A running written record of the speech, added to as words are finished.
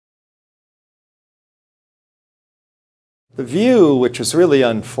The view, which is really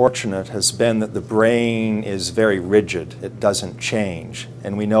unfortunate, has been that the brain is very rigid. It doesn't change,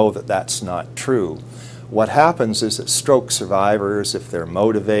 and we know that that's not true. What happens is that stroke survivors, if they're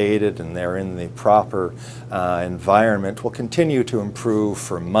motivated and they're in the proper environment, will continue to improve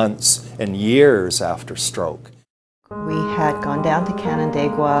for months and years after stroke. We had gone down to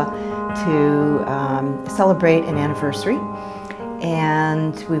Canandaigua to celebrate an anniversary,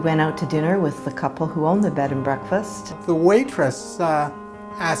 and we went out to dinner with the couple who owned the bed and breakfast. The waitress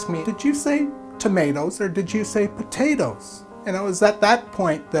asked me, "Did you say tomatoes or did you say potatoes?" And it was at that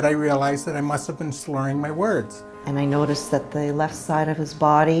point that I realized that I must have been slurring my words. And I noticed that the left side of his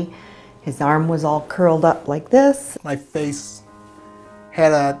body, his arm was all curled up like this. My face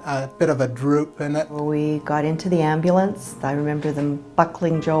had a bit of a droop in it. We got into the ambulance. I remember them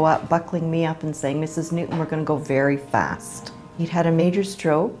buckling Joe up, buckling me up and saying, "Mrs. Newton, we're going to go very fast." He'd had a major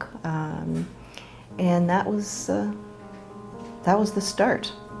stroke, and that was the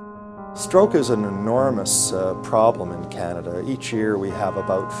start. Stroke is an enormous problem in Canada. Each year we have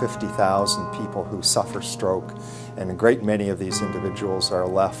about 50,000 people who suffer stroke, and a great many of these individuals are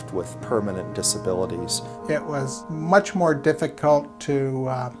left with permanent disabilities. It was much more difficult to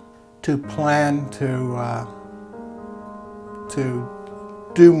plan, to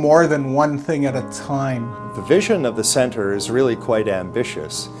do more than one thing at a time. The vision of the centre is really quite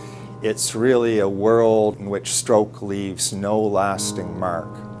ambitious. It's really a world in which stroke leaves no lasting mark.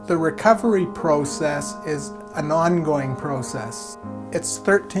 The recovery process is an ongoing process. It's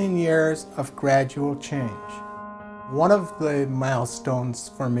 13 years of gradual change. One of the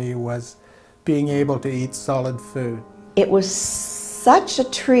milestones for me was being able to eat solid food. It was such a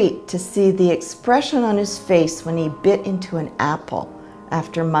treat to see the expression on his face when he bit into an apple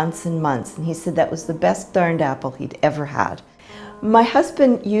after months and months, and he said that was the best darned apple he'd ever had. My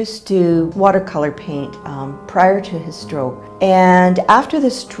husband used to watercolor paint prior to his stroke, and after the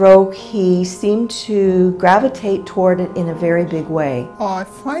stroke he seemed to gravitate toward it in a very big way. I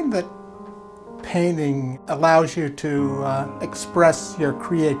find that painting allows you to express your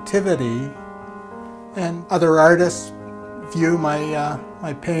creativity, and other artists view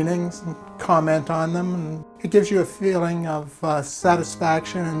my paintings and comment on them, and it gives you a feeling of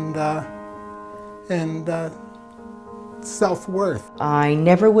satisfaction and self-worth. I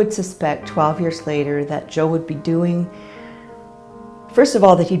never would suspect 12 years later that Joe would be doing, first of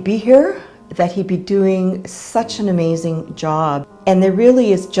all, that he'd be here, that he'd be doing such an amazing job. And there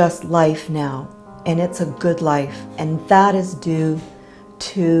really is just life now, and it's a good life, and that is due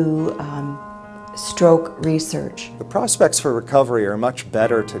to stroke research. The prospects for recovery are much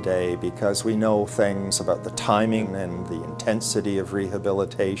better today because we know things about the timing and the intensity of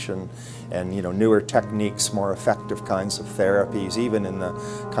rehabilitation, and newer techniques, more effective kinds of therapies, even in the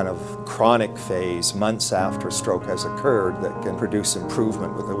kind of chronic phase, months after stroke has occurred, that can produce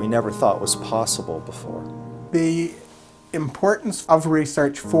improvement that we never thought was possible before. The importance of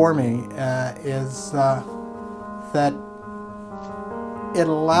research for me is that it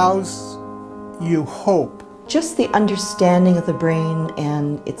allows you hope. Just the understanding of the brain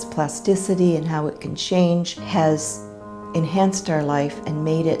and its plasticity and how it can change has enhanced our life and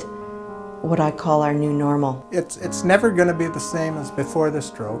made it what I call our new normal. It's never going to be the same as before the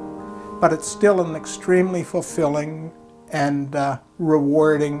stroke, but it's still an extremely fulfilling and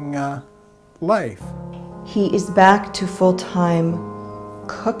rewarding life. He is back to full-time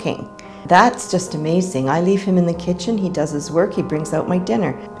cooking. That's just amazing. I leave him in the kitchen, he does his work, he brings out my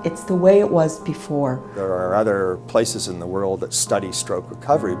dinner. It's the way it was before. There are other places in the world that study stroke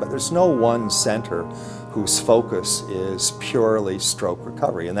recovery, but there's no one center whose focus is purely stroke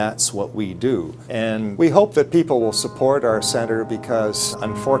recovery, and that's what we do. And we hope that people will support our center because,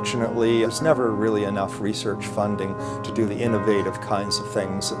 unfortunately, there's never really enough research funding to do the innovative kinds of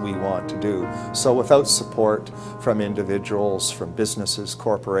things that we want to do. So without support from individuals, from businesses,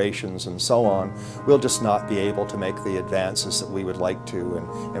 corporations, and so on, we'll just not be able to make the advances that we would like to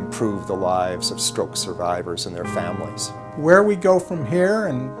and improve the lives of stroke survivors and their families. Where we go from here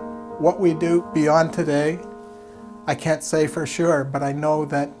and what we do beyond today, I can't say for sure, but I know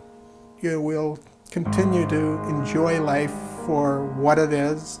that you will continue to enjoy life for what it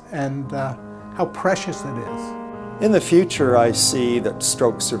is and how precious it is. In the future, I see that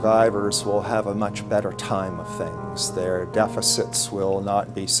stroke survivors will have a much better time of things. Their deficits will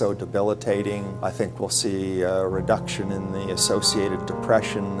not be so debilitating. I think we'll see a reduction in the associated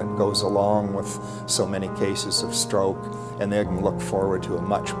depression that goes along with so many cases of stroke, and they can look forward to a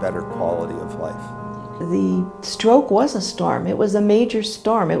much better quality of life. The stroke was a storm. It was a major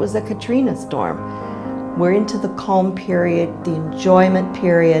storm. It was a Katrina storm. We're into the calm period, the enjoyment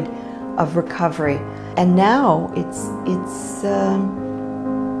period of recovery. And now it's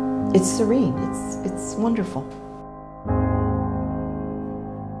serene. It's wonderful.